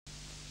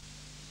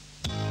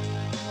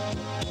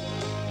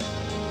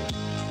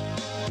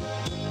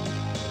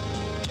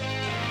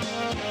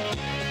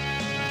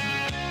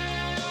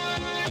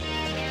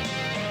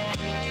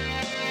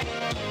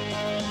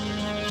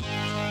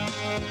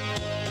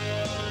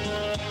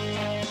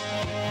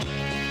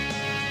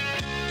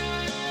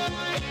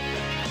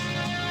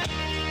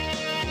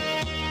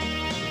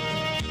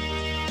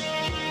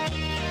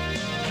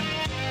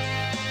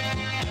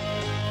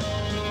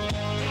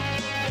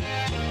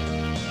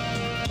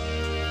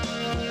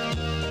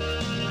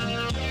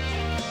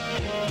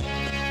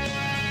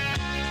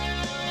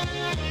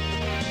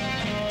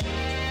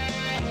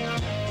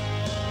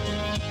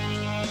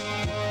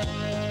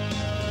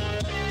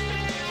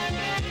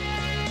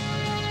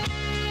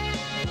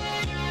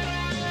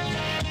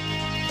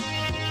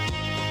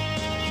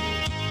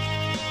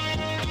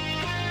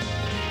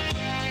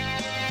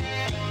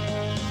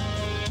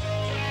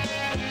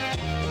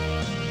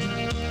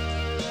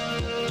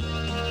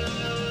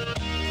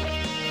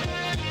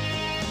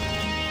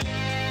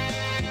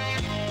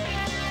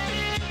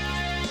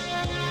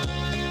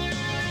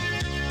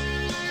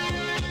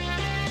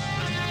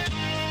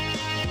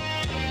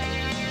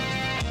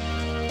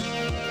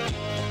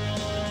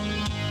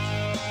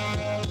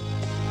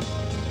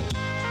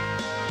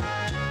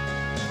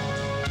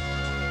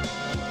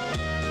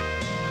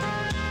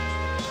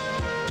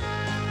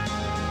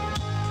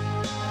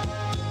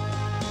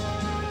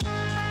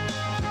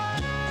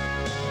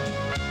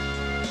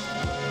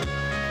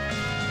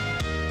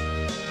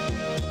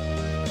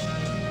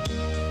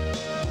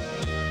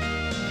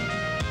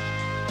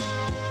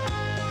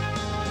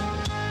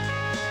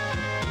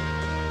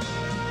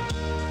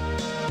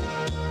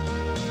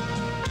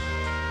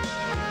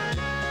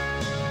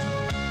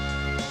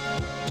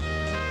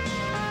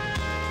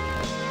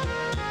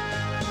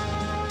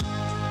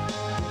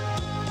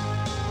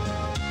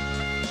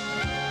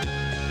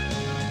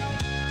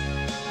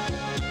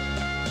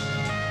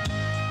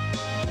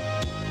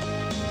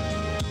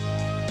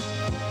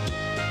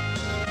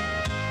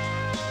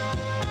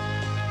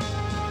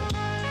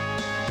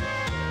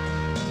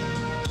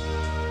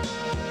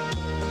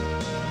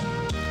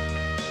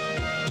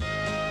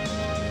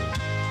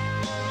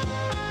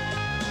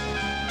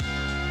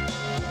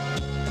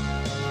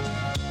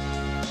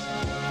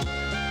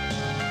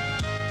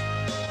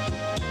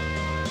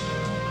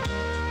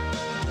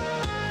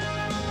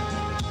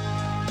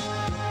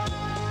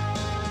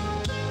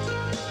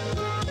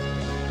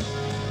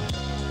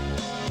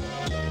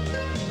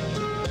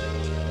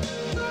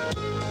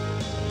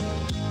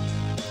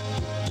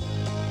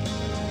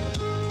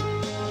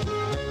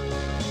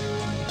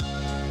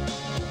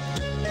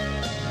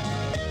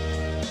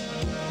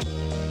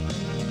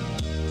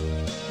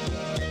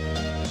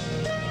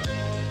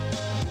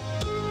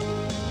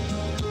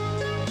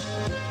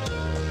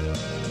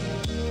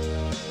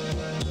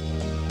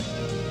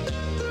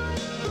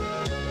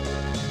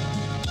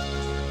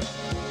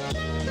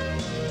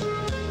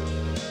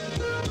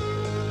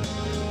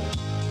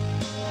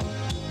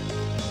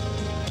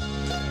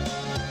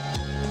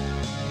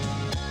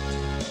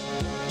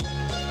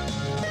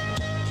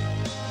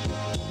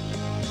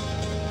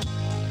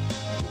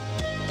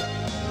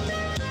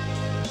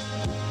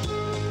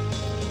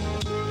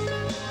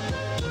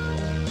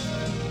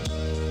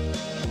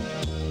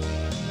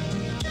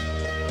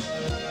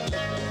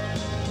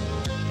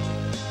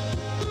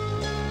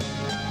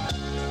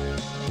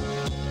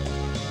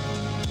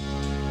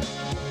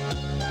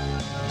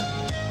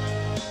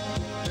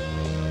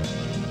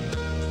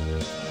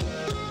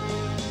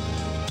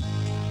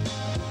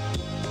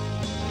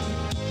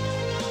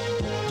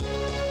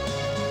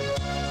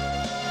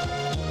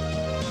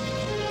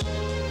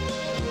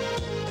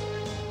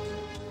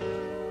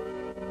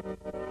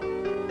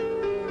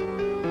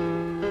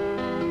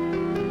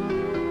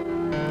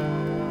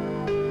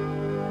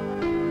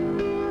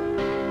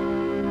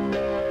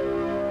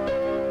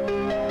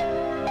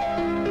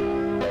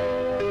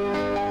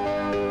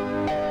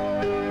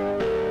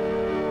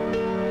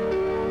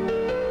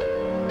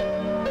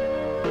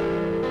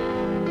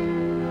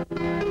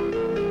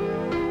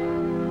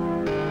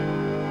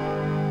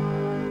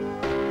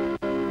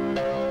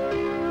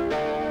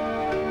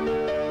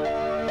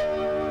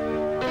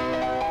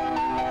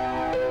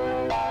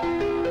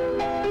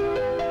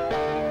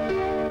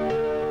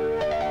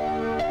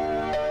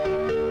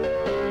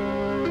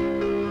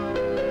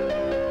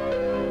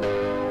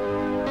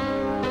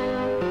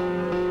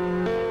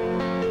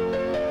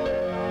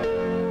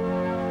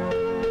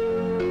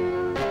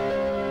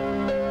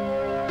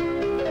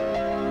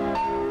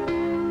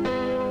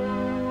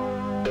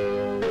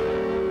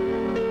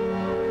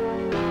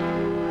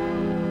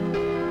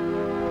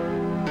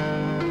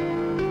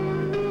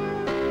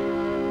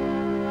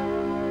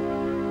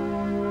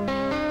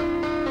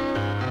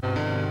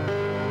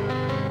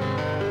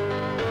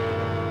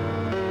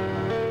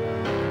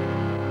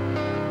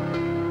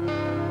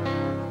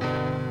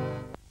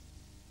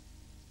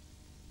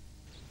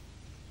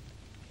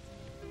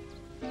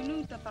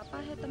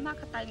ตมา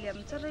ขตายเหลี่ยม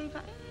จะเลยว่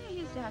า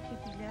ฮิสยาคือ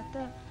ปีแล้วแ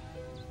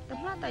ต่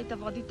มาตายแต่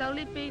บอกดีเตาเล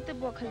ยไปแต่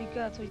บอกคลิก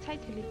ช่วยใช้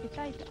เทเลไปใ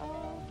ต้แต่อ๋อ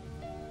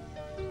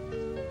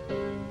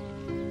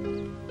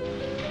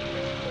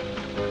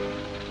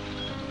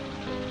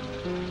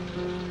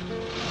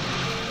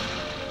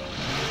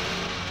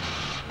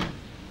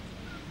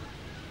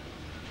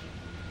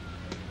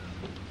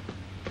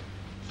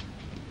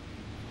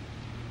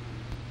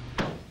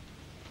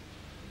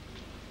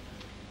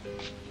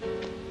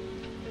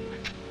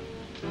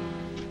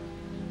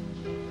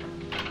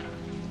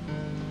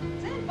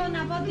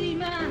VANA body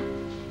ma,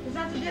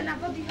 zaten dia nak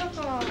body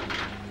apa?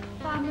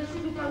 Pamer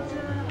sih bukan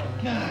je.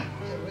 Nah,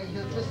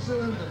 saya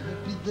tersen,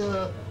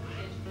 tidak.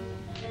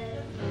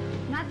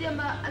 Nah dia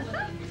mah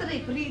asal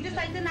sering beri dia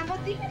saya nak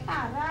body ni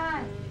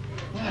parah.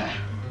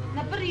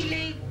 Nak beri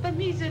le,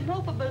 permisi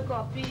mau pembeli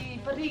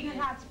kopi, beri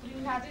ngat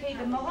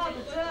kayak dah mau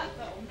tu je.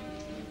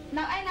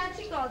 Nak ai nak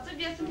cik kau, tu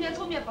biasa dia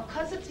tu dia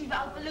pakai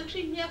setiap apa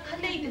leksi dia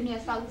kena itu dia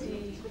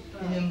sauji.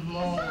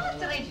 Mau.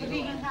 Sering beri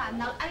ngat,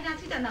 nak ai nak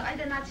cik dah, nak ai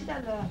dah nak cik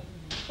dah lah.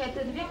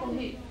 Kata dia kau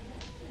ni.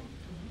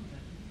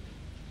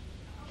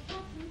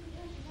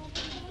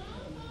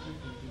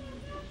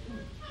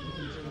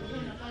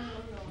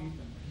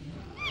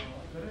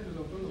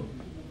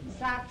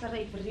 Saat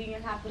cerai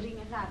beringan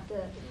lah tu.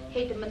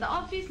 Hei teman the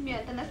office ni,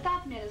 teman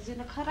staff ni,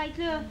 zina kerai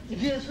tu.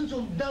 Dia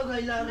sungguh dah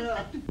gaya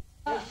lah.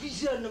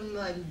 Officer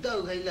nama dah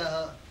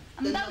gaya.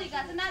 Dah ni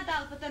kat sana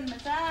dah betul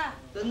macam.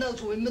 Dah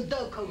tu memang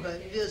dah kau kan.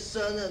 Dia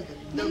sana.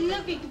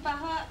 Lebih tu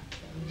paha.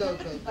 Dah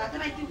kan. Paha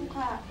kerai tu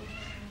buka.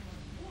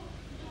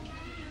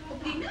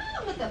 Pina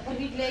mata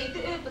pergi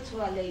itu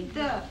betul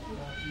itu.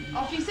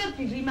 Officer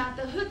pergi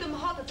mata hutum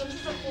hot tu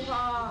mesti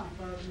sepuha.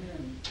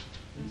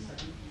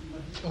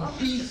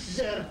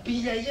 Officer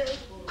pergi ya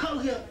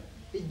kau ya.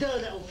 Dah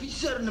lah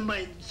officer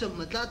nama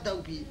semua dah tahu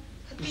pergi.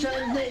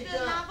 Bukan ni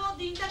dah. Nama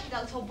dia tak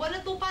tahu coba le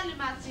tu paling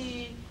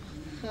masih.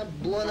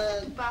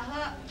 Buana.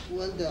 Paha.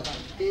 Buana.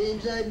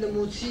 Ini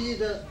nemu sih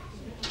dah.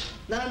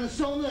 Nan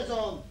song le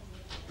song.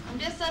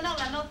 Dia sana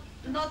lah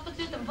not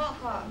betul tempat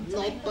kah.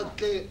 Not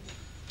betul.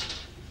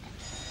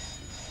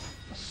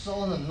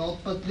 Sauna,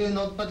 not betul,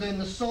 na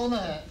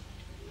sauna.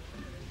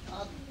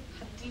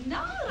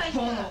 Tina lah.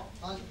 Sauna,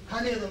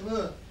 kan dia tu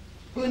ber,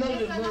 nak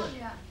ber.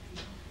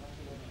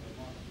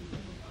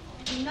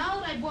 Tina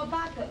lah buat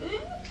bata,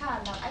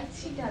 kalau ai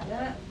cita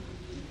dah.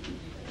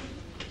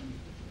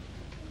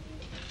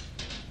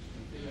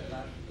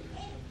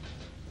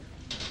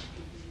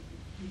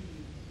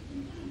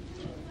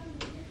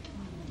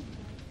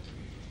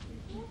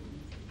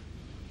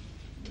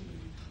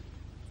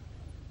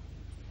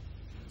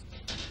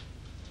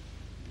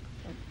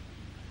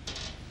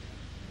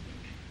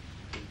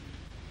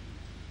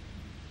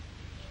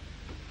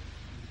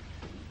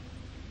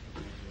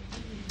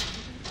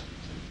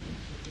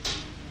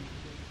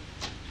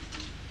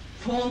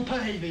 Phong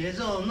派别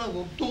着，那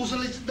我都是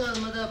来知道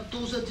嘛的，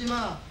都是的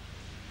嘛。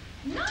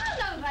那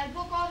老来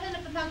不高兴，那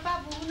不能把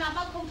不拿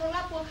把空头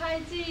拉不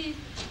开机，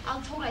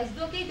昂从来是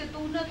多给的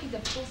多呢，给的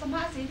多什么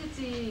谁的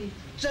机？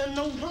真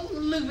弄跑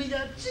那边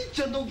的，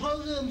真弄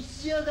跑是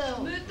写的。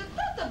没得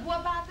的不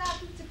把它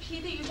这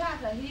批的有啥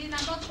子？你拿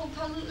把空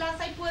头拉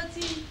塞不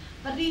机，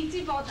把里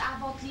机包阿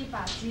包机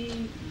把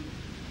机。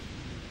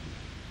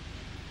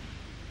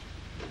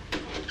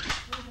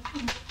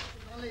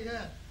哪里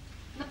的？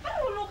那不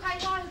如路开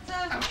花这。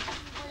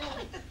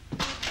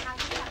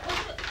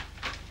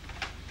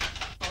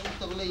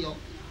得了哟，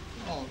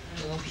哦，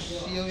我写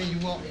有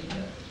我。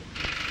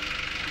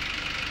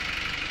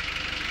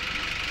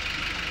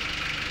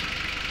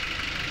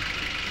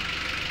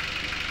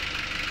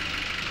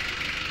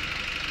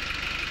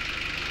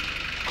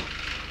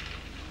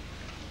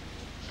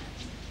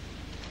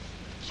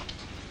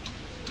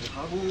好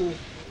不？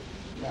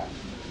那，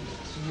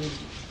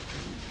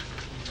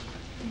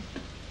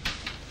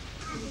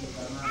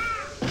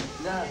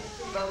那，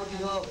到我地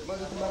方，马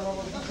上他妈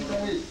我地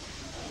方去。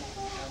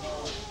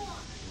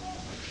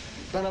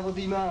VANA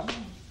body ma.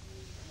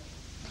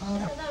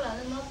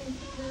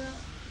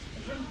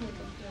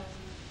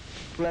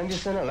 Làm như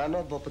sao là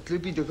nó bỏ bật lưỡi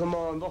bị được không mà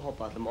bỏ học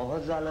bản mà họ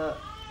ra là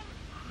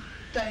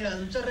tay là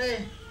rất đây.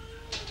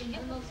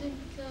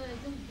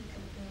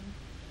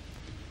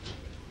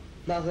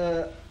 Là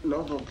cái nó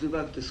học lưỡi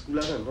bạc từ school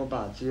là nó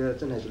bà chứ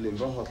chân này tụi mình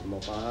bỏ học mà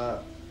bà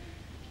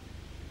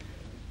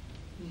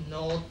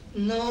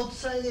nó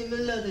sai thì mình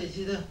là để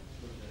gì đó.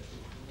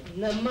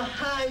 Nằm mà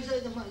hai sai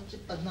thì mà chỉ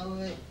bắt nào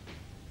vậy.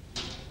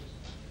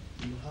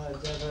 Hai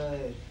ra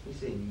đây, cái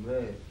gì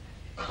vậy?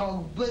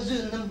 Không bao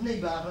giờ năm nay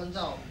bà phân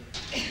rau.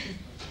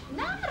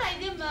 Nãy này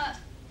đi mà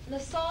nó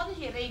son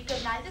thì này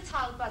cần lại cái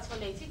chảo bà cho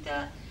lấy chứ tớ.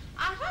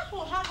 À hát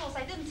hồ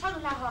sai đến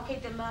chăng là họ cái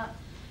mà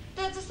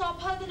tớจะสอบ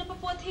เพิ่มที่เราไป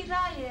ปวดที่ไร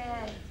เย่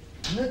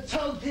nó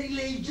chảo thì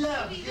lấy chứ.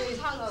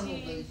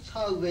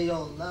 Chảo về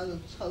rồi, nó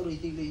chảo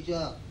thì lấy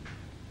chứ.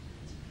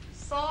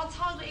 Sao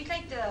chảo rồi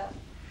cái tớ,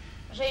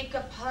 rồi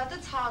cái phật tớ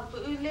chảo bị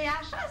ư lấy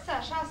à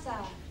sao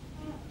sao.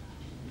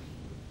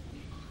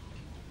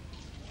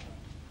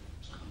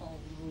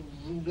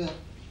 Rồi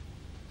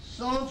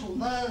sao chủ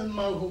mà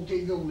không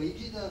thể dùng lấy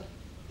chứ đó.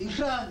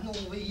 ra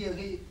nông bây giờ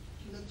cái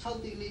sau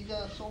thì lấy ra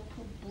số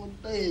phút buôn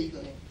tê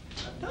cái này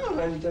đó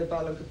là chạy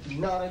ba là cái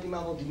tiếng nào đấy thì mà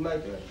có tiếng mai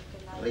thôi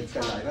lấy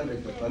cái này cái lấy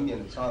cái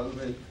miền sao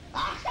cái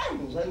cái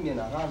nông sản miền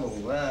nào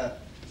nông ra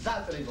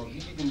cái rồi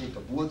cái miền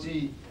cái búa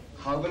gì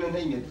hao cái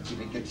này miền chỉ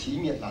cái chỉ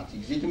miền là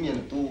chỉ cái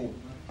miền to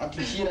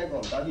thì khi này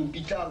còn đã bị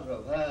bị trao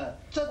rồi ha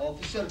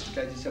officer chỉ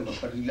cái gì xem mà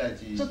phải lại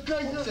gì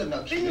officer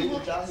nào chỉ lấy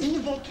ra ini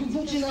vào thùng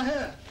phong chi nào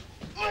hết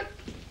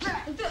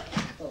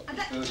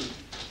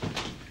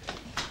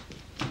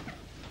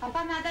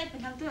apa nadai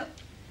penang tu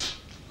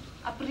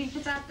apri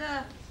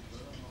pecata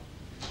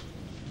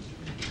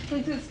tu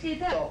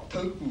sekita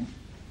thứ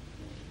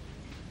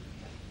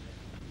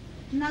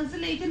nang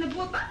selai tu nak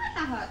buat apa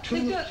nak ha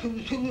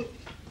thùng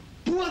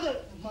búa đấy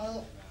mà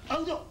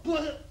ăn rồi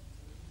búa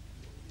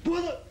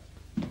đấy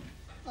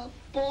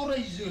bố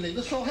đây giờ lấy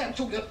nó so hẹn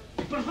chụp được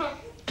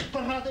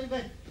bật ra đây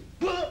đây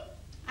búa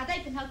ada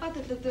penang apa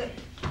tu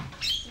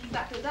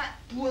tak tu tak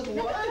búa tu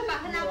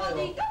apa nak buat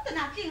di tu tak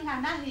nak king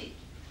kan dah hi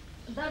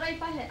dah rai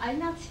pa hai ai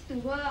nak tu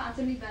gua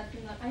asli bat tu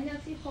nak ai nak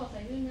si kho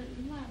sai ni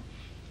mà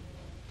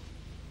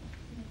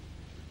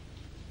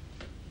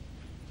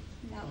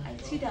nào anh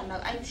chỉ đằng nào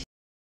anh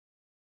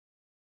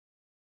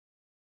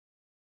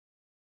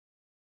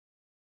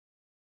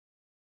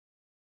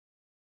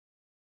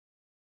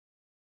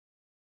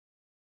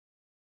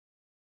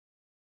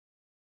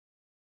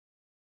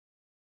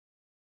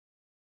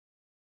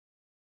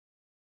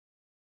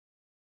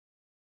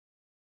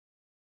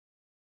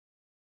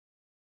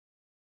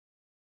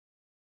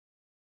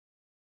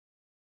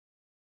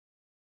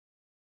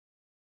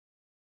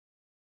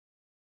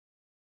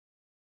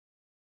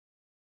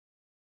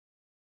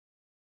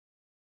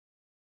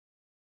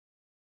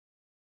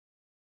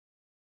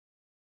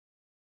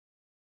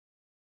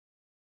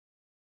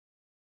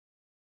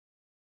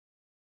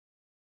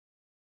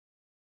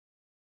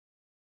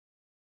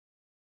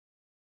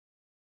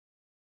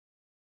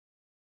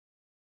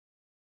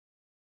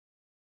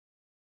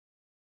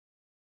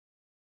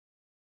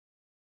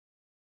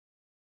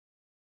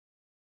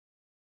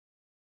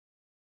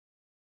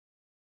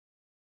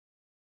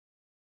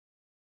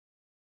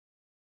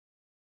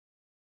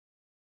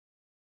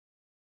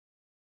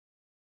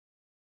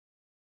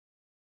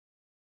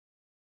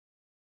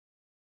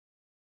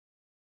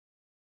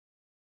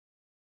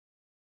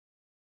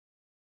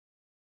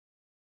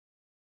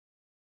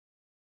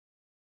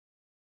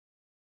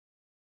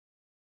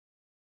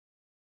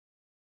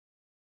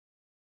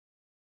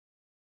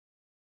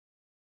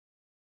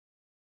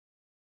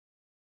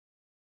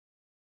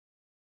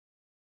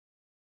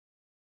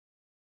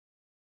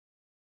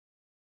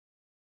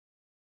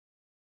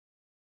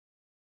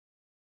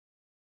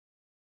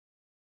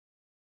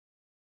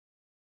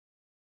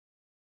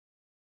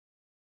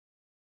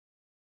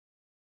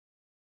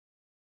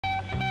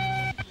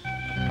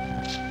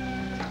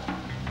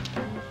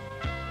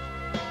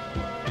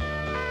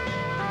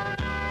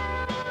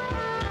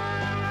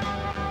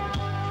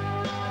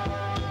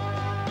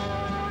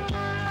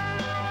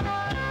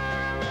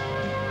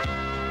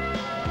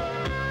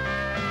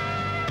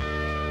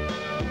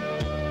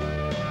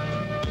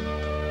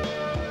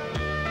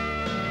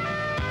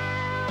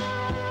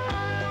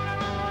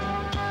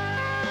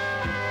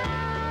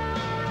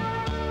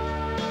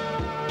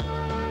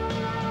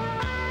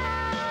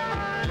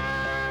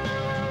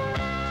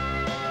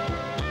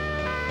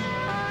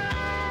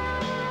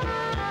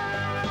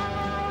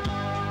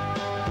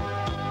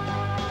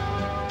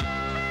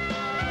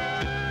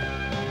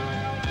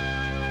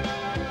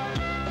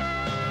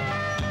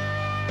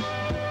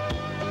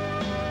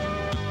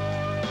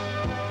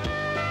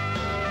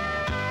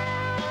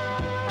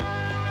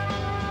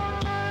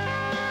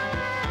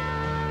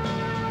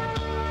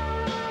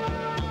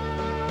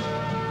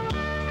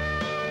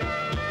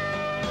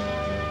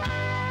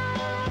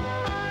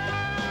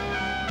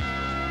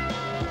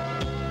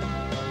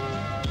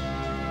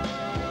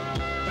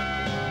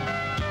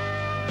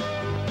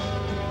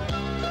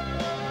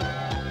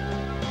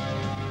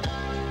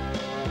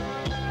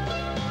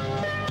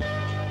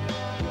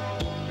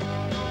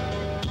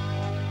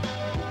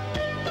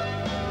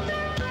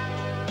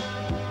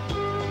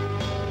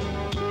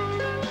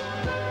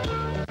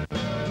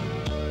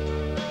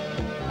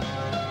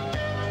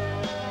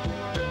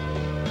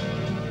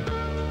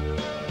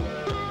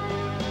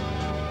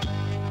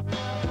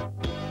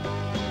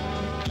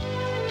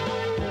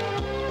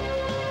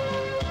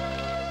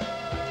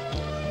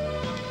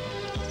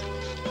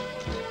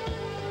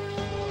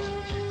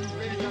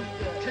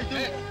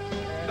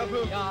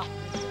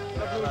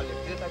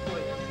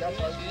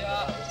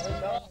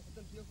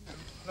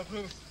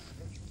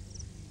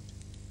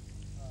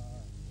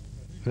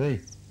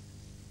Hei,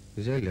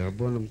 jadi lah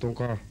buat tung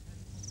kau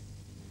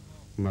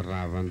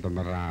merawan tu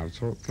meraw,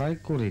 so try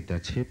kulit dah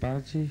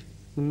CHAIPA je,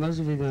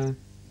 nasi mana,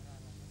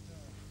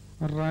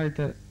 right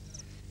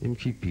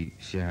MPP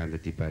siapa ada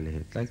di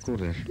balik, try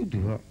kulit tu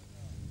dua,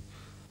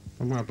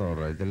 sama tu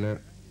right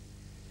lah,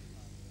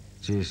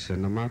 jadi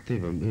nama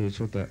tu bam,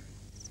 so tak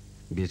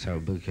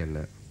biasa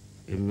berkelah,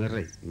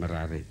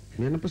 merai,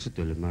 ni apa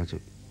setul maju,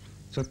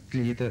 so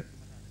kita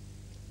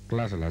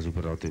kelas lah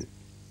super auto.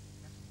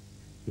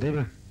 对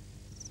吗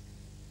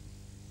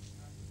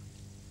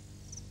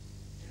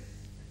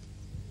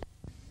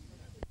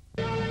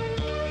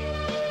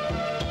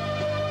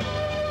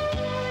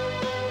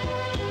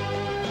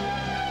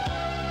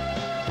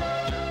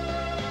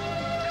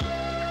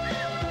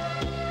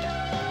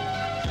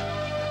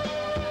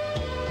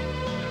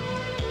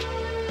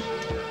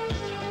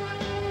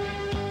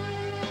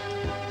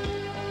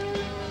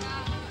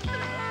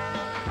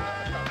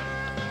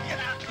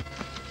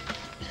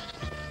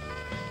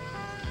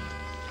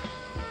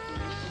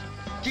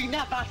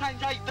？Gina pasang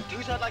jai betul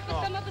sahaja kau.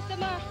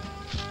 Bersama.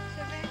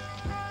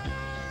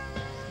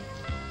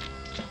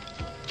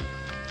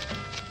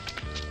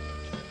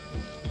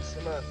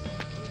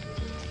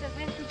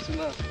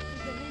 Semua.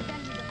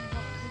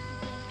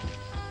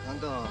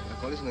 Anda,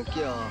 kau ni senang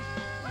kia.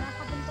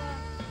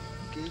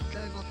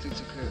 Kita kau tu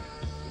cakap.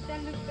 Kita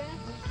lupa.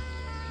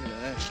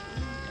 Kira,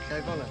 kita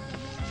kau lah.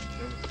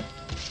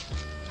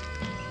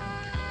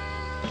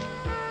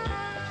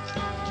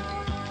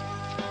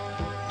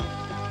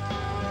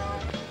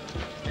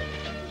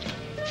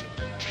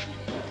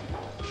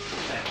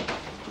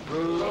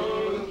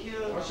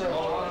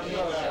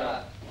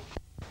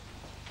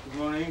 Good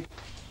morning.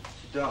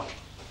 Sit down.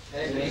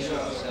 Hey,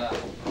 sir.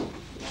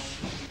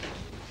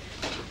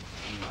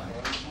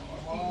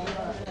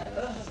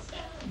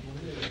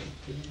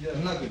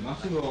 Nak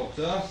masuk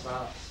ke?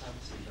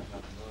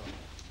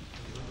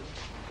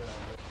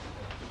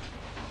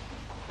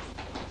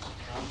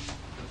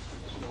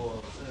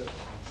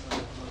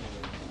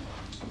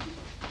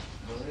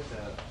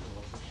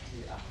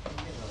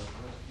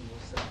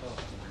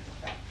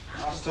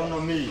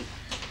 Astronomy.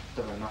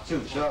 Tapi nak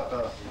cuci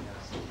tak?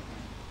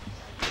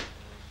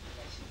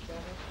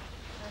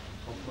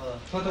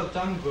 他的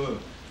张哥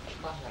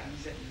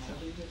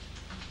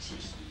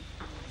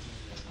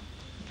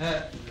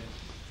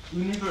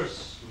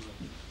，universe，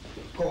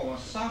 讲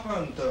三个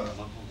人的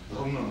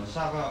功能，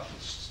三个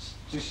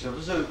就是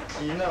不是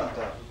一样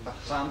的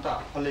三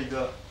大和那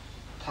个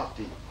特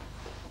点，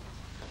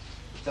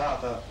这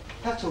的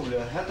他除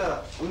了他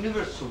的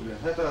universe 除了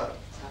他的，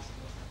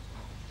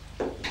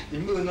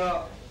因为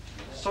呢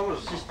solar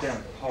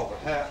system 好个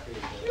还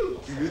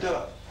别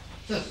的，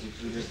这是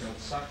别的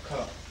三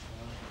个。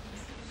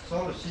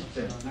 solar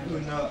system 因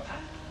为呢，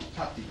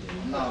它的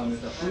那那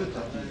个不是它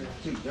的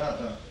就这的，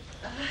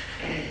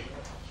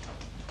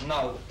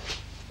那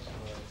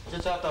这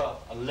家的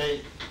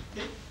累，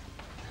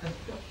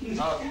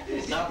那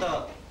家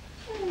的，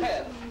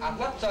嘿，阿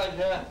拉在这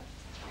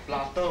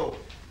拉豆，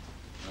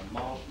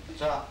猫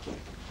这，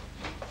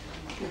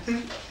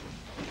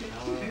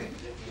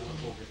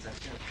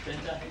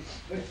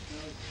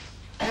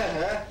嘿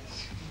嘿。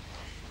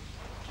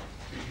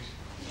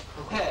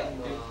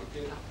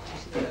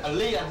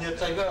 Ali yang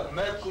jaga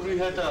Mercury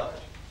ada,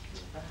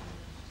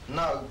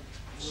 nak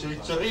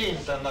ceri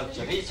dan nak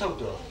ceri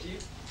satu,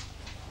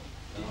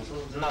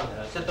 nak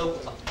satu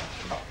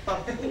apa?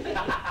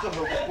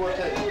 Cepat buat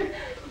saja.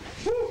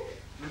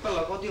 Kita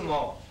lakukan dia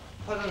mau,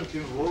 pasang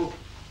tinggu,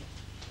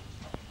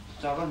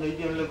 jangan jadi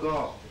dia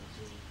lega.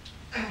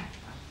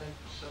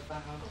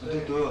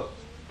 Itu.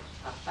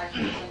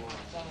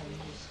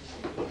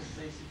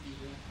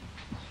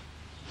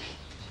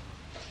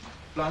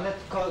 Planet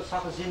kau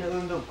siapa sini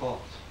untuk kau?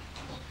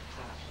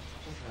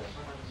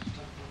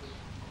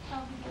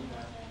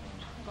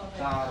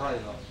 Cara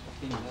itu,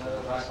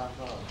 cara.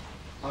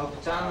 Oh,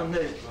 jangan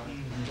ni.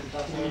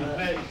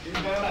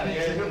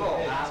 Ini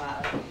kau.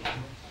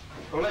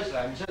 Kalau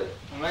saya mesti,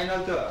 main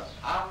itu,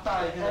 apa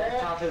itu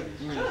cara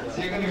ini?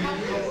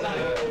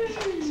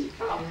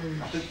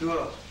 Itu.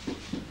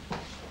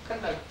 Kan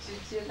dah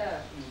cicit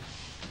dah.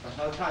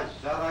 Kalau saya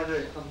cara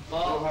itu,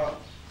 oh.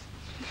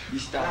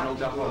 Istana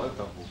udah boleh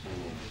tak buku.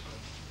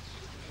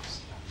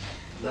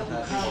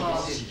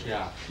 Kalau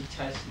siapa?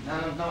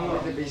 Nanti kamu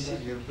ada basic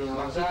gitu.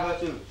 Maksud apa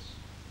tu?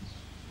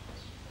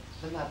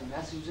 Kenapa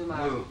tidak suju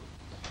mah?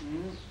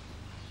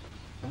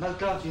 Kenapa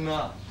kau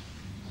cuma?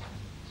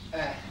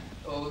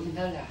 Oh ini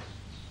dah.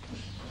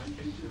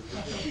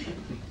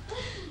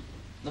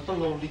 Nanti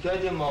lo lihat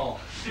dia mau.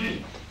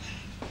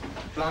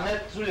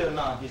 Planet sudah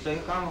nak bisa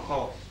kamu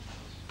kau.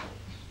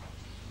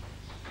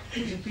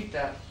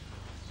 Jupiter.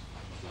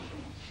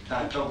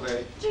 Tak tahu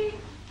ke?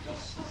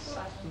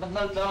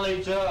 Benar tak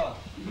leja.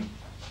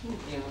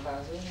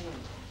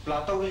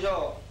 Plato itu,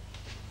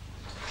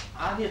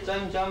 ada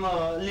jam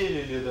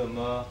lili de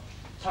ma,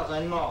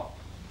 cakap mau.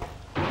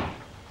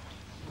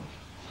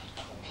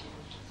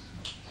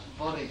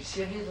 Boleh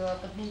siapa tu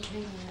apa ni?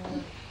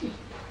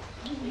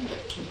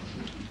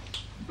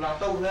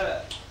 Plato tu,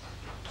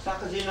 sak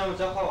sini nama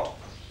cakap,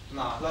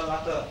 nah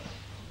lalat.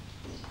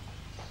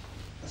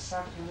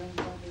 Sak ni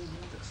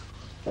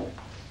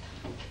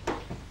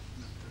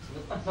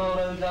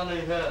Orang jalan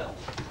ni ke,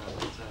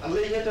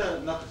 ni tu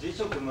nak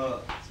jisu cuma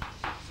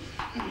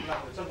nak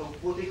macam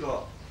putih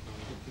ko.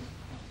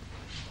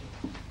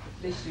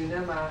 Di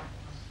sini mah,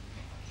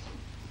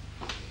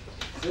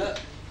 je,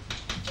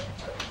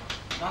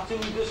 nak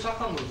cuma itu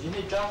sakam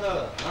begini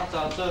jaga, nak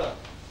jaga.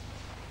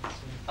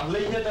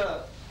 Ni tu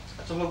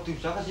cuma tu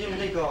jaga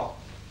sini ko.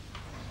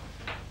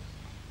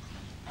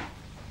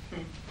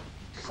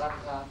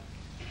 啥？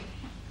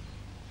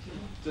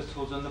这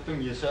抽真的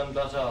本野生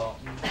多少？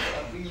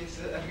本野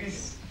生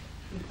risk。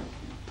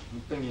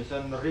本野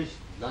生 risk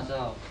多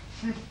少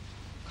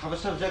？Have a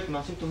subject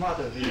masih tu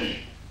mata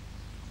ni.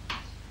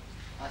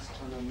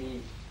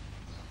 Astronomy。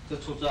这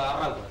抽这阿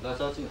拉个，多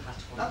少这？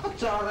那不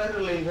找来的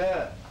嘞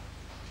个，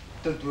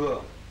都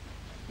多。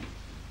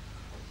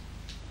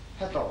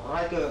还到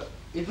那个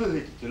一不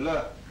会的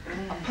了，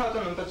怕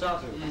都能不找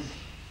着，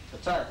不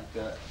找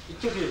的，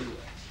就是。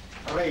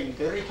人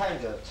的人看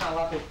着，长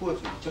拉的过去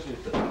就是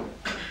这个，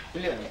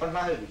这两个本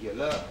来是有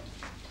了，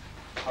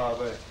好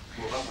呗。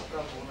我把这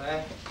个过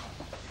来，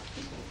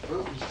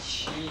不一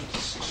起，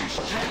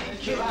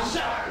去吧。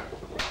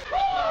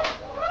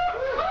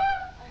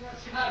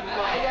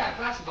哎呀，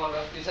那是搞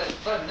了，比赛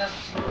不能。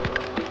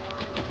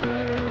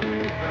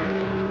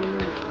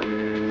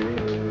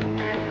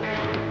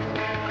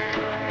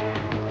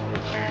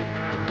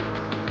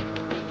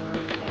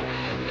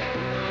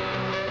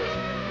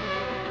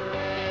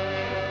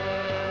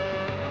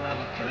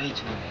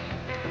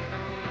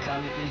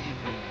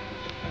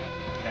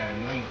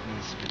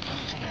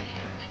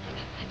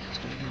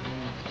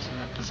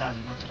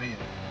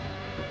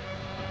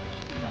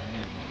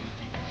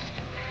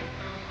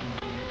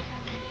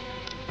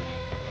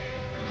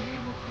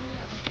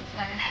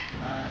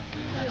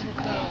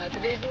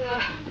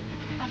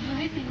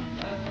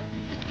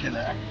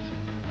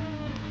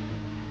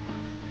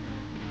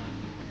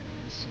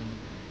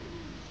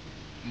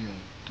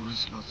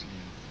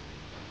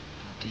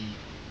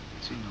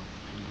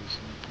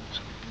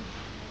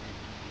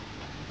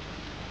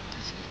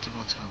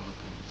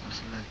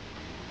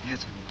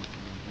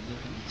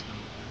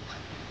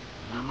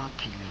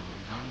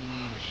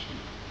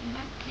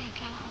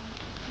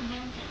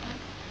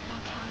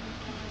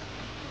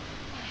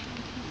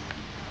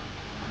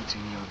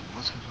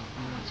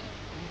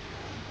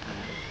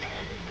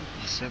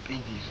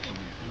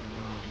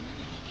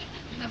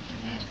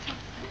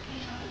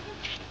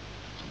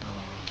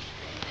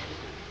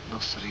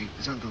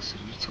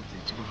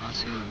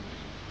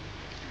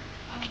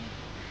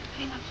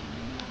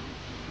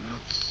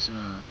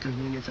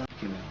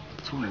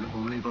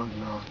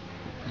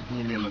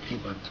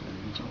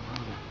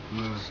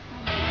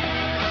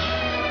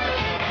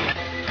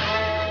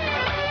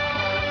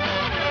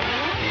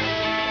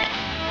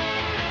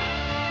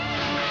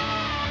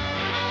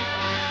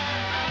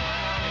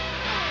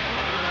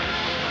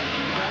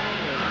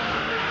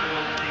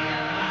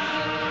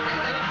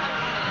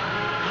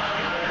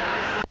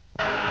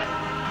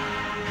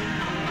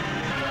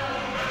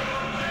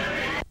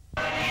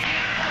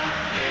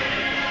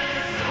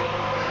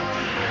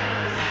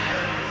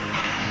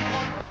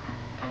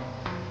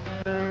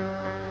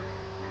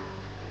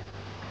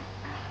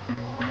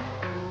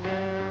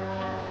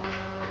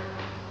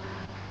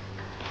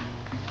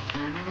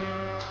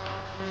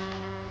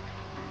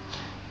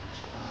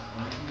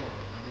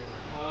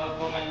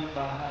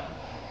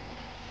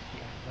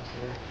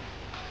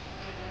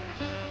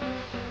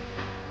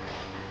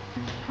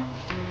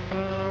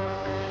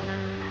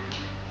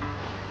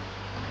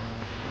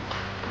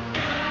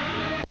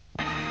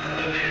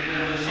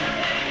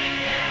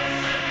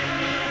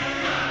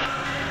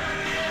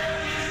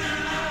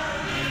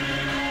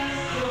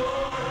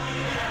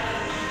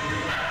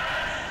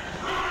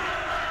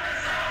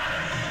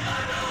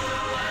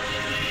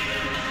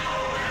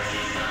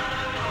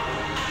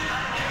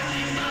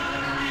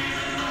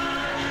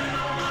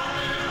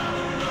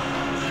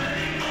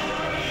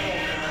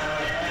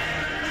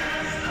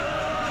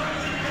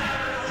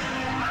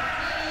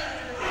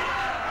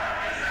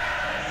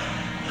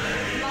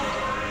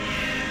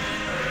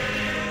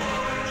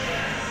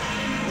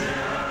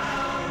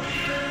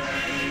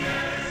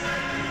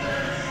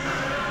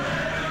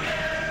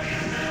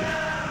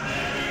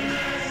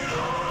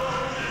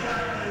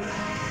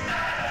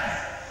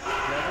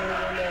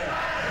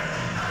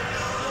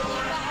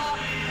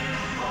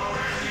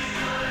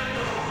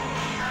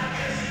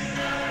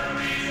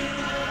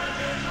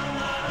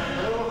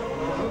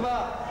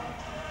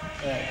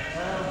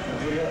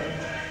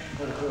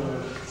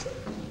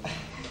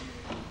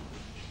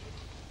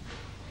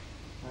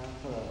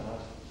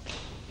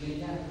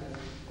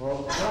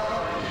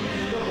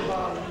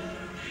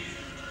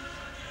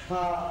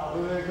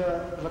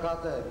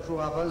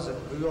Province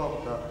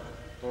Europe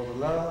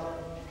tola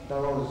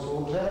dalam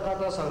sudah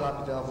kata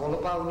sangat tidak boleh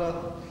paula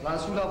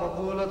langsung lah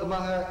paula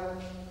teman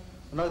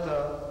nanti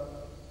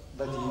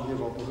dari ini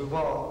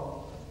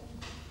paula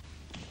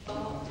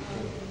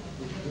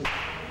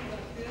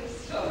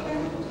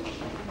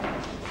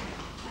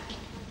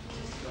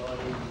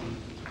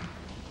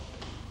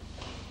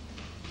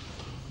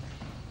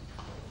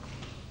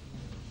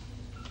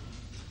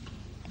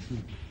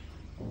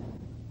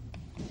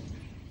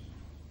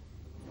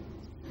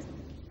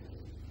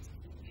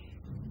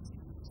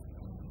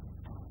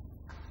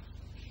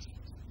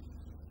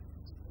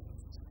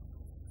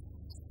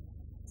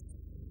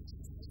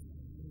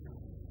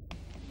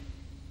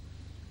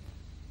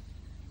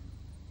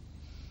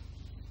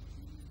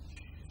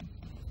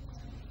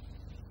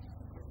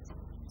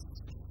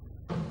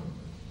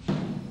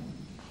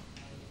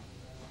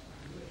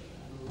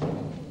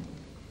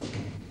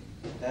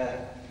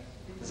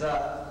za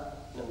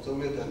nam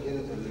trong liên thần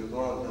yên thần lưu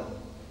con ta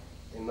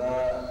thì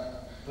mà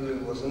lưu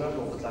của số nó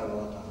không có tài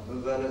của ta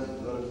vừa nó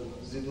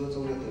chỉ đua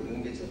trong liên thần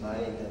lưu bị chặt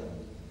hay ta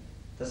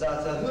ta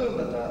ra ta hơn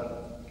mà ta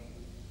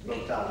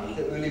bằng tạm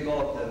thì lưu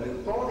con ta lưu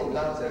có thì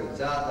làm sao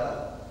ra ta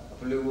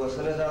lưu của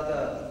số nó ra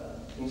ta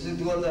mình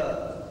chỉ đua ta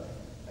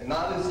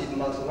mà lưu chỉ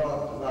mà số nó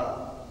mà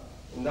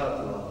nào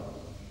tụi nó